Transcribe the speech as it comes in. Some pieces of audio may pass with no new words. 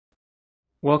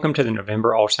Welcome to the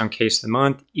November Ultrasound Case of the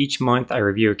Month. Each month I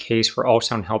review a case where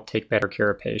ultrasound helped take better care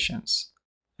of patients.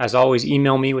 As always,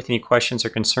 email me with any questions or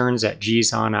concerns at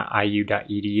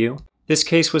gzon@iu.edu. This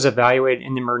case was evaluated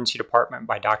in the emergency department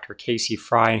by Dr. Casey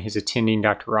Fry and his attending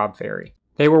Dr. Rob Ferry.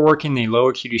 They were working in the low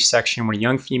acuity section when a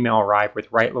young female arrived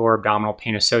with right lower abdominal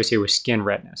pain associated with skin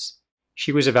redness.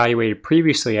 She was evaluated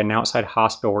previously at an outside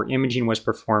hospital where imaging was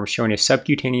performed showing a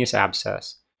subcutaneous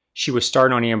abscess. She was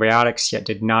started on antibiotics yet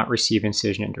did not receive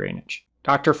incision and drainage.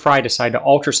 Dr. Fry decided to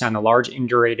ultrasound the large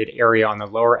indurated area on the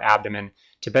lower abdomen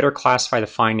to better classify the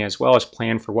finding as well as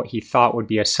plan for what he thought would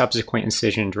be a subsequent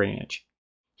incision and drainage.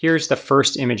 Here's the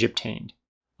first image obtained.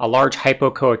 A large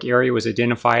hypoechoic area was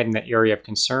identified in the area of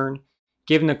concern.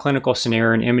 Given the clinical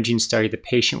scenario and imaging study, the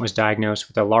patient was diagnosed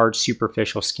with a large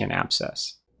superficial skin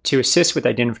abscess. To assist with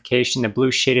identification, the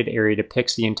blue shaded area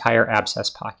depicts the entire abscess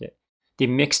pocket. The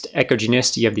mixed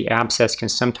echogenicity of the abscess can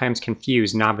sometimes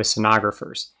confuse novice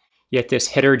sonographers, yet this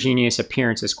heterogeneous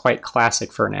appearance is quite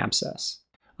classic for an abscess.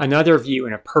 Another view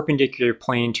in a perpendicular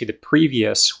plane to the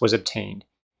previous was obtained.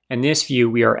 In this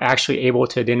view, we are actually able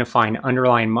to identify an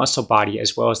underlying muscle body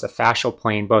as well as the fascial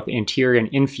plane, both anterior and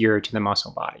inferior to the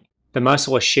muscle body. The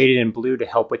muscle is shaded in blue to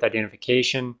help with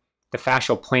identification. The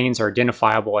fascial planes are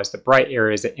identifiable as the bright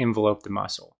areas that envelope the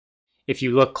muscle. If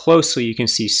you look closely, you can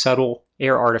see subtle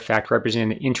air artifact representing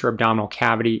the intra-abdominal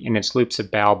cavity and its loops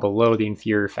of bowel below the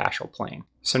inferior fascial plane.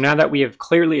 So now that we have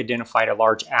clearly identified a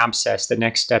large abscess, the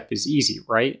next step is easy,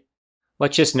 right?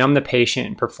 Let's just numb the patient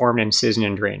and perform an incision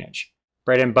and drainage.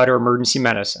 Bread and butter emergency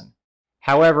medicine.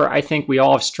 However, I think we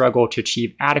all have struggled to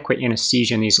achieve adequate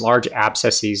anesthesia in these large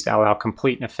abscesses that allow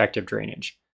complete and effective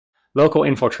drainage. Local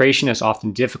infiltration is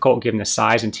often difficult given the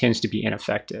size and tends to be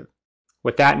ineffective.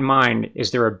 With that in mind,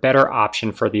 is there a better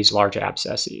option for these large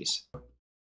abscesses?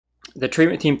 The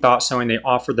treatment team thought so, and they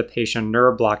offered the patient a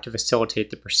nerve block to facilitate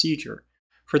the procedure.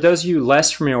 For those of you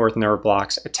less familiar with nerve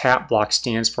blocks, a TAP block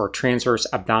stands for Transverse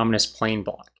Abdominus plane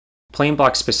block. Plane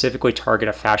blocks specifically target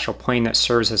a fascial plane that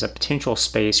serves as a potential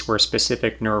space where a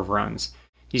specific nerve runs.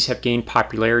 These have gained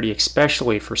popularity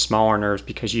especially for smaller nerves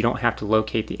because you don't have to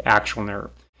locate the actual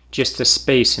nerve, just the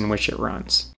space in which it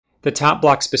runs. The top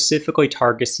block specifically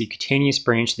targets the cutaneous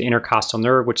branch of the intercostal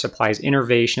nerve, which supplies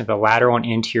innervation of the lateral and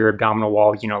anterior abdominal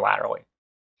wall unilaterally.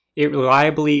 It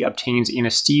reliably obtains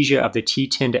anesthesia of the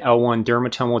T10 to L1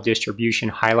 dermatomal distribution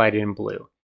highlighted in blue.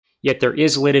 Yet there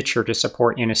is literature to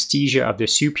support anesthesia of the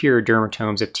superior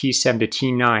dermatomes of T7 to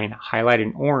T9 highlighted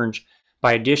in orange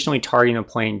by additionally targeting the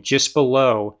plane just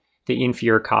below the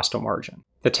inferior costal margin.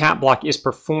 The TAP block is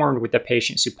performed with the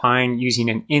patient supine using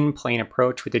an in-plane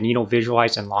approach with the needle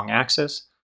visualized in long axis,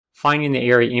 finding the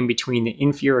area in between the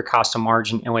inferior costal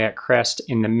margin and iliac crest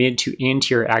in the mid to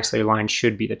anterior axillary line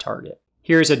should be the target.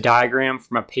 Here is a diagram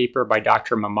from a paper by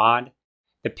Dr. Mahmoud.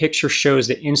 The picture shows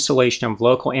the installation of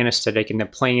local anesthetic in the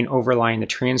plane overlying the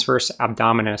transverse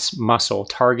abdominis muscle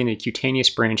targeting the cutaneous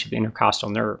branch of the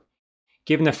intercostal nerve.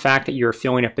 Given the fact that you are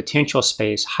filling a potential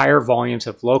space, higher volumes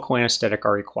of local anesthetic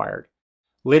are required.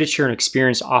 Literature and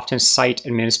experience often cite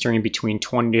administering between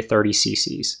 20 to 30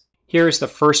 cc's. Here is the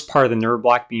first part of the nerve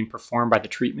block being performed by the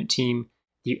treatment team.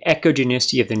 The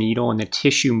echogenicity of the needle and the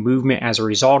tissue movement as a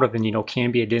result of the needle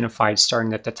can be identified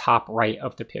starting at the top right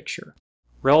of the picture.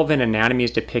 Relevant anatomy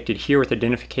is depicted here with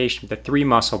identification of the three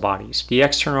muscle bodies, the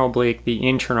external oblique, the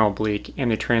internal oblique, and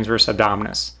the transverse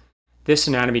abdominis. This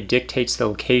anatomy dictates the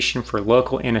location for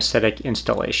local anesthetic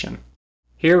installation.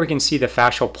 Here we can see the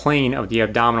fascial plane of the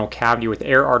abdominal cavity with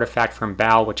air artifact from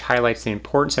bowel, which highlights the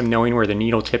importance of knowing where the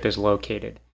needle tip is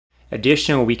located.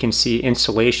 Additionally, we can see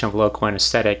installation of local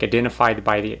anesthetic identified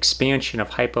by the expansion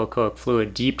of hypoechoic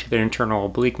fluid deep to the internal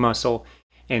oblique muscle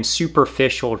and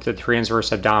superficial to the transverse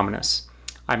abdominis.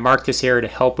 I marked this area to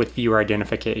help with viewer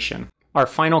identification. Our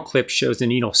final clip shows the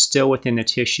needle still within the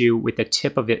tissue with the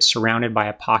tip of it surrounded by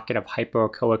a pocket of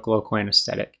hypoechoic local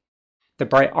anesthetic. The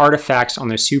bright artifacts on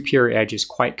the superior edge is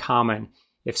quite common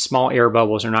if small air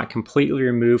bubbles are not completely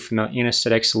removed from the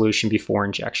anesthetic solution before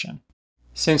injection.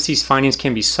 Since these findings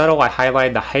can be subtle, I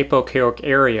highlighted the hypoechoic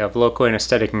area of local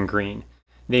anesthetic in green.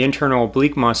 The internal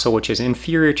oblique muscle, which is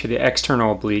inferior to the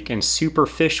external oblique and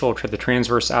superficial to the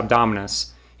transverse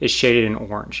abdominis, is shaded in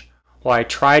orange. While I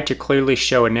tried to clearly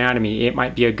show anatomy, it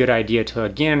might be a good idea to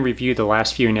again review the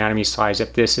last few anatomy slides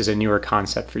if this is a newer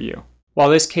concept for you. While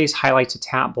this case highlights a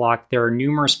TAP block, there are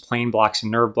numerous plane blocks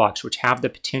and nerve blocks which have the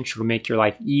potential to make your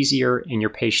life easier and your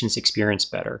patient's experience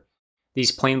better.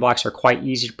 These plane blocks are quite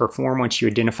easy to perform once you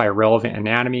identify relevant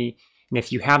anatomy, and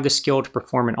if you have the skill to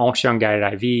perform an ultrasound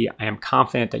guided IV, I am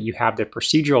confident that you have the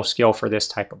procedural skill for this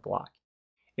type of block.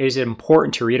 It is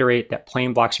important to reiterate that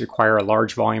plane blocks require a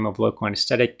large volume of local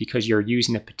anesthetic because you're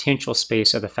using the potential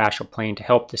space of the fascial plane to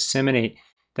help disseminate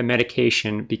the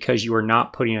medication, because you are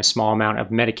not putting a small amount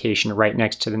of medication right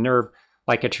next to the nerve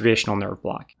like a traditional nerve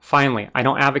block. Finally, I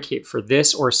don't advocate for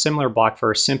this or a similar block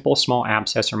for a simple small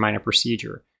abscess or minor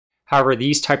procedure. However,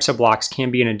 these types of blocks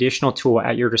can be an additional tool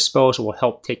at your disposal to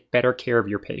help take better care of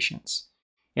your patients.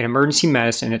 In emergency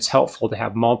medicine, it's helpful to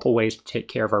have multiple ways to take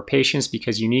care of our patients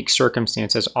because unique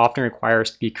circumstances often require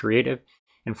us to be creative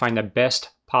and find the best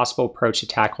possible approach to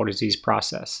tackle a disease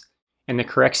process. In the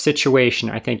correct situation,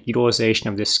 I think utilization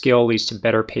of this skill leads to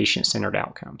better patient-centered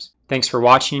outcomes. Thanks for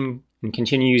watching, and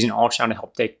continue using ultrasound to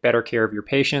help take better care of your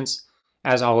patients.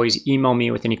 As always, email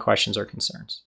me with any questions or concerns.